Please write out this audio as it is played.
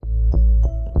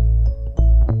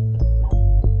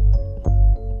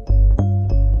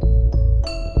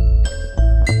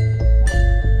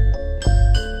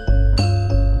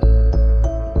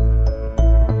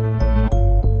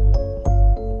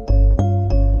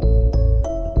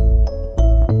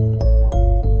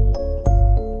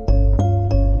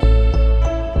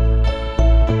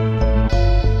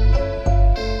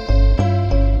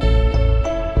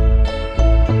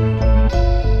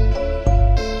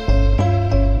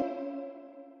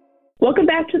Welcome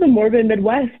back to the Morbid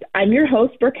Midwest. I'm your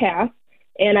host, Brooke Hass,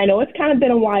 and I know it's kind of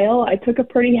been a while. I took a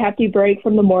pretty hefty break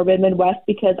from the Morbid Midwest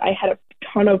because I had a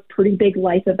ton of pretty big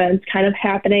life events kind of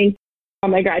happening.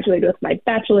 I graduated with my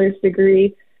bachelor's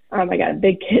degree. I got a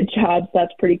big kid job, so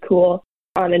that's pretty cool.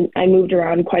 And I moved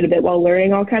around quite a bit while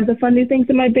learning all kinds of fun new things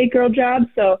in my big girl job.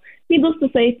 So needless to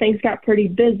say, things got pretty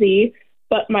busy.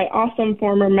 But my awesome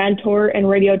former mentor and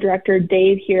radio director,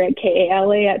 Dave, here at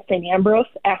KALA at St. Ambrose,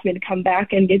 asked me to come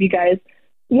back and give you guys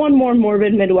one more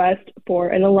Morbid Midwest for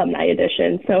an alumni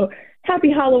edition. So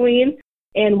happy Halloween,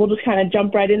 and we'll just kind of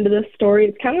jump right into this story.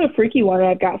 It's kind of a freaky one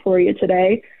I've got for you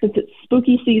today, since it's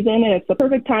spooky season, and it's the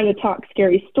perfect time to talk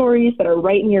scary stories that are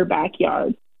right in your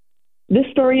backyard. This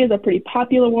story is a pretty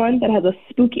popular one that has a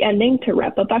spooky ending to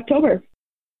wrap up October.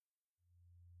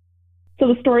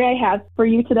 So the story I have for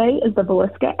you today is the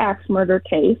Villisca axe murder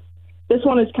case. This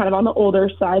one is kind of on the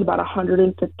older side, about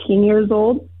 115 years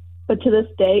old, but to this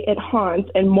day it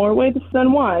haunts, in more ways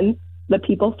than one, the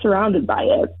people surrounded by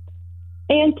it.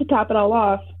 And to top it all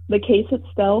off, the case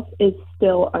itself is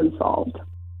still unsolved.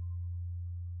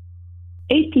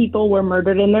 8 people were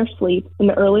murdered in their sleep in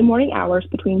the early morning hours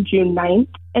between June 9th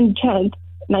and 10th,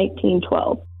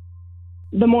 1912.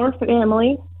 The Moore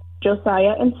family,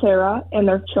 Josiah and Sarah, and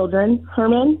their children,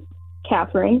 Herman,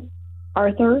 Catherine,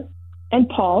 Arthur, and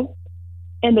Paul,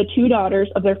 and the 2 daughters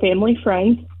of their family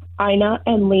friends, Ina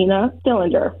and Lena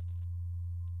Stillinger.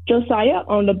 Josiah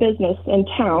owned a business in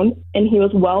town, and he was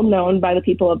well known by the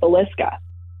people of Villisca.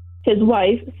 His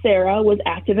wife, Sarah, was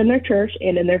active in their church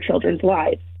and in their children's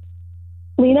lives.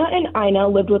 Lena and Ina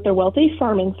lived with their wealthy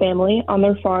farming family on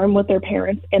their farm with their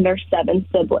parents and their 7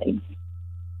 siblings.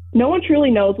 No one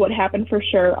truly knows what happened for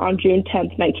sure on June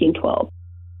 10, 1912.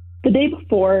 The day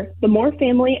before, the Moore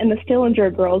family and the Stillinger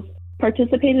girls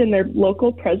participated in their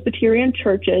local Presbyterian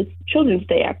church's Children's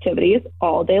Day activities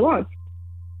all day long.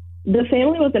 The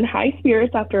family was in high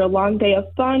spirits after a long day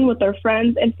of fun with their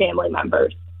friends and family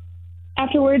members.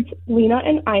 Afterwards, Lena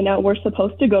and Ina were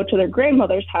supposed to go to their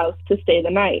grandmother's house to stay the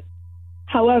night.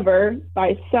 However,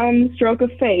 by some stroke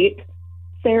of fate,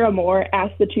 Sarah Moore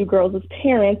asked the 2 girls'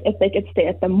 parents if they could stay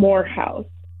at the Moore house.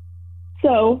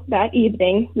 So, that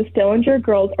evening, the Stillinger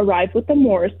girls arrived with the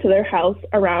Moores to their house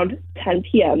around 10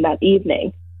 p.m. that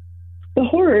evening. The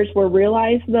horrors were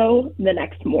realized, though, the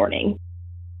next morning.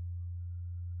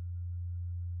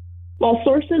 While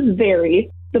sources vary,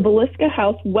 the Villisca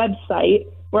House website,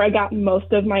 where I got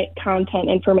most of my content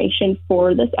information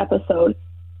for this episode,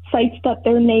 cites that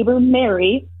their neighbor,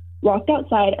 Mary, walked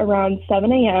outside around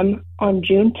 7 a.m. on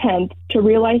June 10th to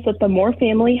realize that the Moore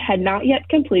family had not yet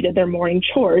completed their morning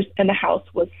chores and the house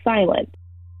was silent.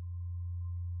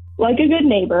 Like a good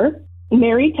neighbor,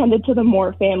 Mary tended to the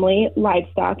Moore family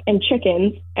livestock and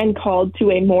chickens and called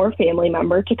to a Moore family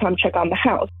member to come check on the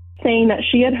house, saying that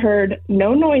she had heard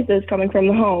no noises coming from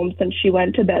the home since she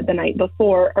went to bed the night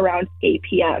before around 8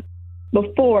 p.m.,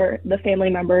 before the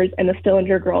family members and the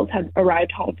Stillinger girls had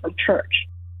arrived home from church.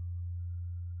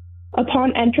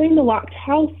 Upon entering the locked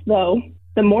house, though,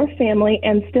 the Moore family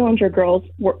and Stillinger girls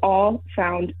were all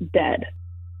found dead.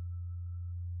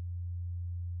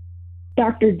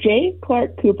 Dr. J.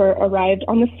 Clark Cooper arrived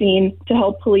on the scene to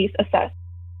help police assess.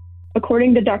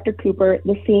 According to Dr. Cooper,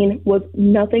 the scene was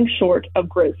nothing short of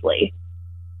grisly.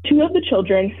 2 of the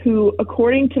children, who,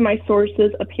 according to my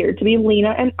sources, appeared to be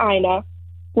Lena and Ina,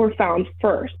 were found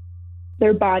first.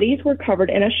 Their bodies were covered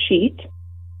in a sheet.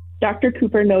 Dr.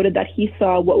 Cooper noted that he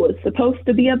saw what was supposed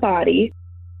to be a body,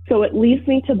 so it leads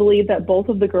me to believe that both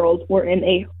of the girls were in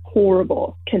a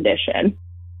horrible condition.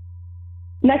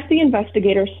 Next, the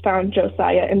investigators found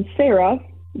Josiah and Sarah,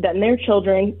 then their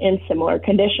children, in similar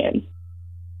conditions.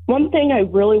 One thing I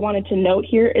really wanted to note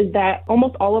here is that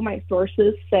almost all of my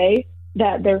sources say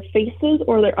that their faces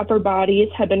or their upper bodies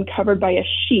had been covered by a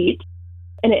sheet,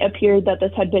 and it appeared that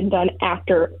this had been done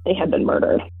after they had been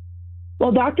murdered.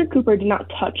 While Dr. Cooper did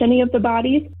not touch any of the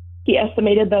bodies, he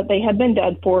estimated that they had been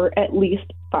dead for at least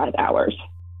 5 hours.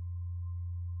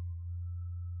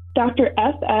 Dr.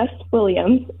 F.S.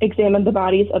 Williams examined the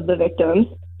bodies of the victims,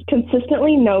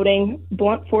 consistently noting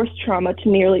blunt force trauma to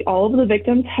nearly all of the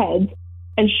victims' heads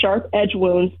and sharp edge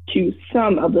wounds to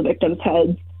some of the victims'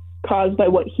 heads caused by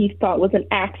what he thought was an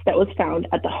axe that was found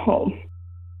at the home.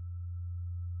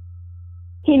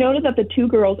 He noted that the 2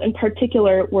 girls in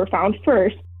particular were found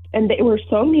first, and they were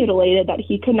so mutilated that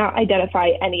he could not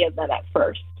identify any of them at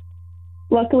first.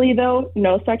 Luckily, though,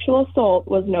 no sexual assault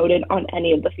was noted on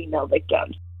any of the female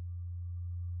victims.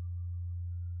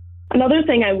 Another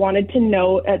thing I wanted to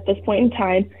note at this point in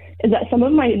time is that some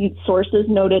of my sources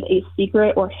noted a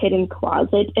secret or hidden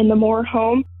closet in the Moore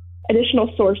home,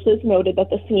 Additional sources noted that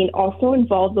the scene also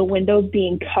involved the windows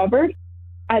being covered,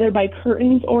 either by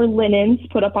curtains or linens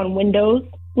put up on windows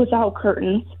without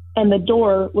curtains, and the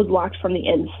door was locked from the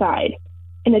inside.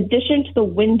 In addition to the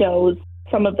windows,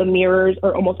 some of the mirrors,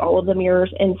 or almost all of the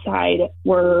mirrors inside,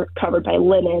 were covered by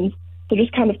linens. So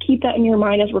just kind of keep that in your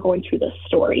mind as we're going through this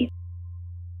story.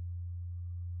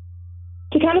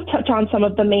 To kind of touch on some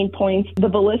of the main points, the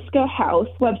Villisca House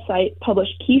website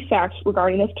published key facts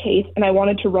regarding this case, and I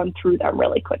wanted to run through them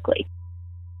really quickly.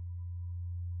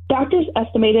 Doctors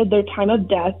estimated their time of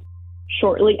death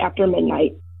shortly after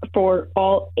midnight for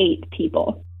all 8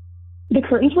 people. The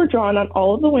curtains were drawn on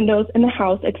all of the windows in the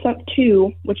house except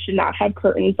 2, which did not have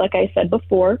curtains, like I said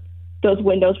before. Those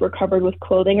windows were covered with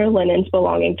clothing or linens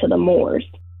belonging to the Moores.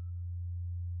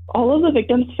 All of the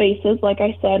victims' faces, like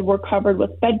I said, were covered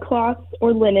with bedcloths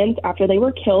or linens after they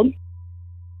were killed.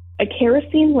 A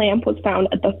kerosene lamp was found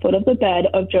at the foot of the bed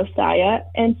of Josiah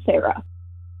and Sarah.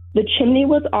 The chimney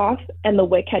was off and the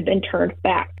wick had been turned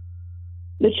back.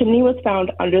 The chimney was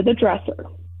found under the dresser.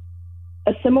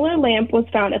 A similar lamp was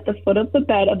found at the foot of the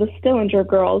bed of the Stillinger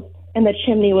girls, and the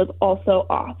chimney was also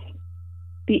off.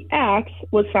 The axe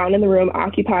was found in the room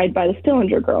occupied by the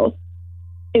Stillinger girls.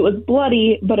 It was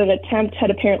bloody, but an attempt had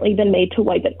apparently been made to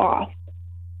wipe it off.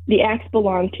 The axe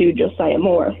belonged to Josiah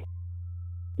Moore.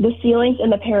 The ceilings in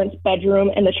the parents'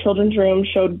 bedroom and the children's room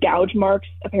showed gouge marks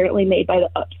apparently made by the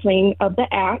upswing of the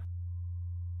axe.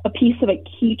 A piece of a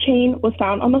keychain was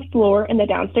found on the floor in the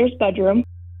downstairs bedroom.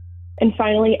 And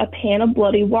finally, a pan of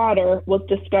bloody water was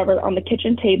discovered on the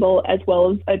kitchen table, as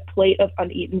well as a plate of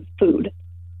uneaten food.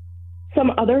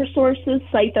 Some other sources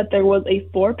cite that there was a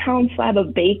 4-pound slab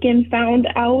of bacon found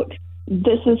out.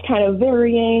 This is kind of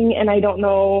varying, and I don't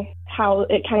know how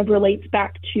it kind of relates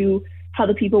back to how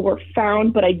the people were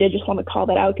found, but I did just want to call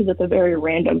that out because it's a very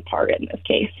random part in this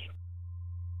case.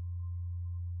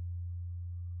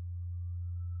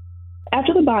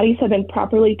 After the bodies had been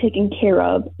properly taken care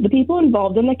of, the people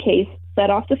involved in the case set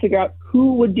off to figure out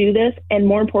who would do this and,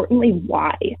 more importantly,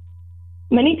 why.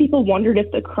 Many people wondered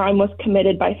if the crime was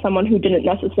committed by someone who didn't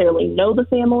necessarily know the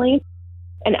family.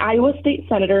 An Iowa State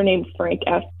Senator named Frank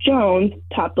F. Jones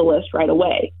topped the list right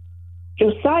away.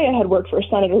 Josiah had worked for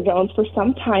Senator Jones for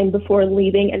some time before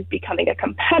leaving and becoming a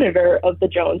competitor of the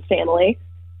Jones family,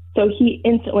 so he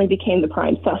instantly became the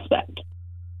prime suspect.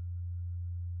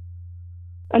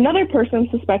 Another person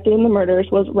suspected in the murders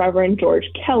was Reverend George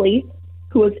Kelly,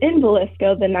 who was in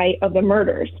Villisca the night of the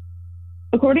murders.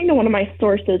 According to one of my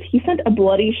sources, he sent a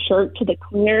bloody shirt to the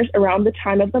cleaners around the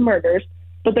time of the murders,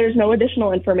 but there's no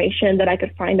additional information that I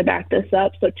could find to back this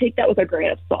up, so take that with a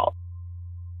grain of salt.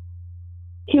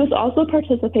 He was also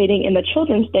participating in the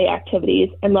Children's Day activities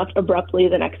and left abruptly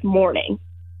the next morning.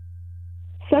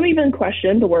 Some even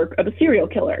questioned the work of a serial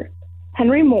killer.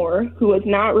 Henry Moore, who was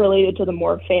not related to the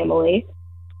Moore family,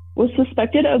 was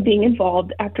suspected of being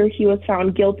involved after he was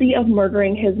found guilty of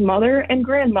murdering his mother and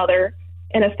grandmother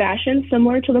in a fashion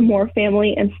similar to the Moore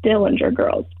family and Stillinger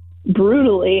girls,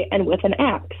 brutally and with an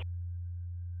axe.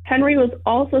 Henry was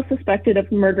also suspected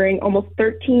of murdering almost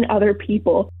 13 other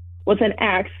people with an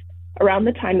axe around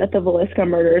the time that the Villisca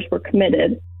murders were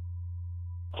committed.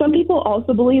 Some people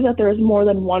also believe that there is more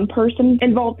than one person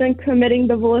involved in committing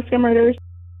the Villisca murders,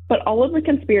 but all of the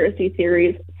conspiracy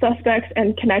theories, suspects,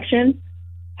 and connections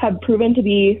have proven to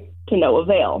be to no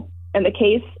avail, and the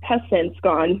case has since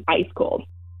gone ice cold.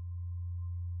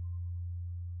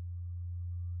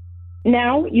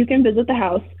 Now you can visit the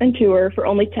house and tour for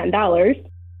only $10,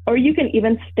 or you can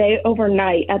even stay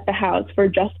overnight at the house for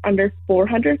just under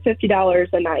 $450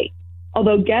 a night.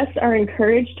 Although guests are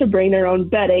encouraged to bring their own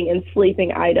bedding and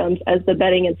sleeping items, as the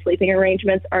bedding and sleeping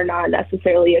arrangements are not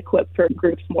necessarily equipped for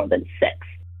groups more than 6.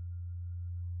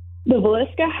 The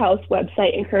Villisca House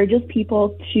website encourages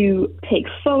people to take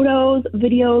photos,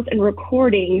 videos, and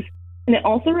recordings, and it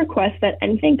also requests that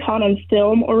anything caught on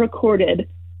film or recorded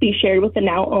be shared with the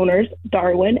now owners,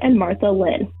 Darwin and Martha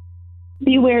Lynn.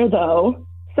 Beware, though,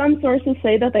 some sources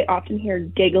say that they often hear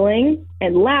giggling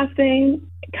and laughing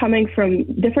coming from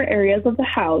different areas of the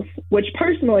house, which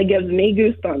personally gives me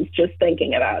goosebumps just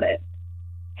thinking about it.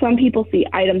 Some people see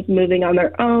items moving on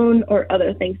their own or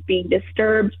other things being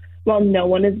disturbed while no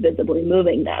one is visibly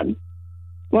moving them.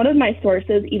 One of my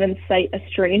sources even cite a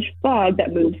strange fog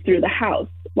that moves through the house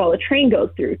while a train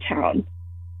goes through town.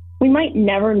 We might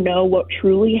never know what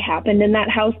truly happened in that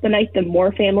house the night the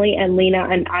Moore family and Lena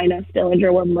and Ina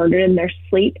Stillinger were murdered in their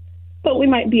sleep, but we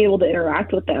might be able to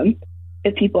interact with them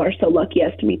if people are so lucky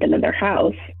as to meet them in their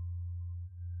house.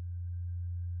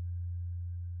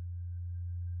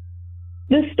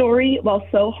 This story, while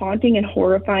so haunting and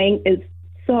horrifying, is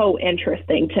so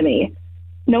interesting to me.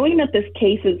 Knowing that this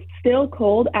case is still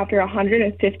cold after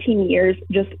 115 years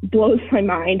just blows my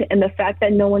mind, and the fact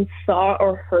that no one saw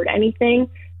or heard anything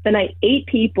the night 8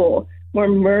 people were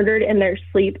murdered in their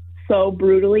sleep so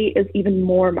brutally is even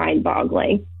more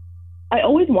mind-boggling. I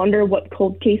always wonder what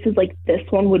cold cases like this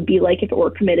one would be like if it were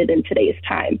committed in today's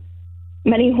time.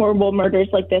 Many horrible murders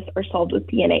like this are solved with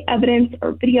DNA evidence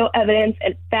or video evidence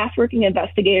and fast-working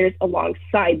investigators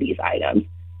alongside these items.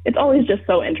 It's always just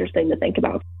so interesting to think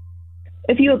about.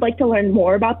 If you would like to learn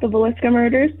more about the Villisca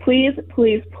murders, please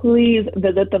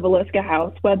visit the Villisca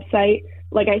House website.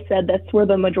 Like I said, that's where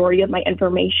the majority of my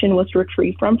information was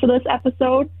retrieved from for this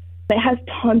episode. It has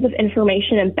tons of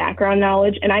information and background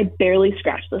knowledge, and I barely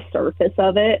scratched the surface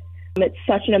of it. It's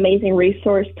such an amazing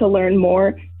resource to learn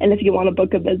more, and if you want to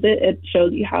book a visit, it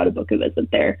shows you how to book a visit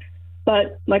there.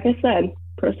 But like I said,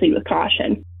 proceed with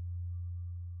caution.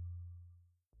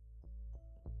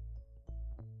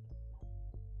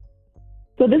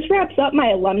 So this wraps up my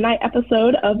alumni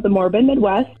episode of the Morbid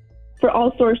Midwest. For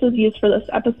all sources used for this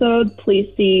episode,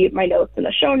 please see my notes in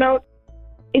the show notes.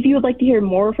 If you would like to hear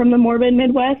more from the Morbid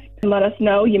Midwest, let us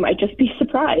know. You might just be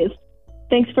surprised.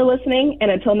 Thanks for listening,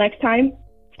 and until next time,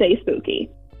 stay spooky.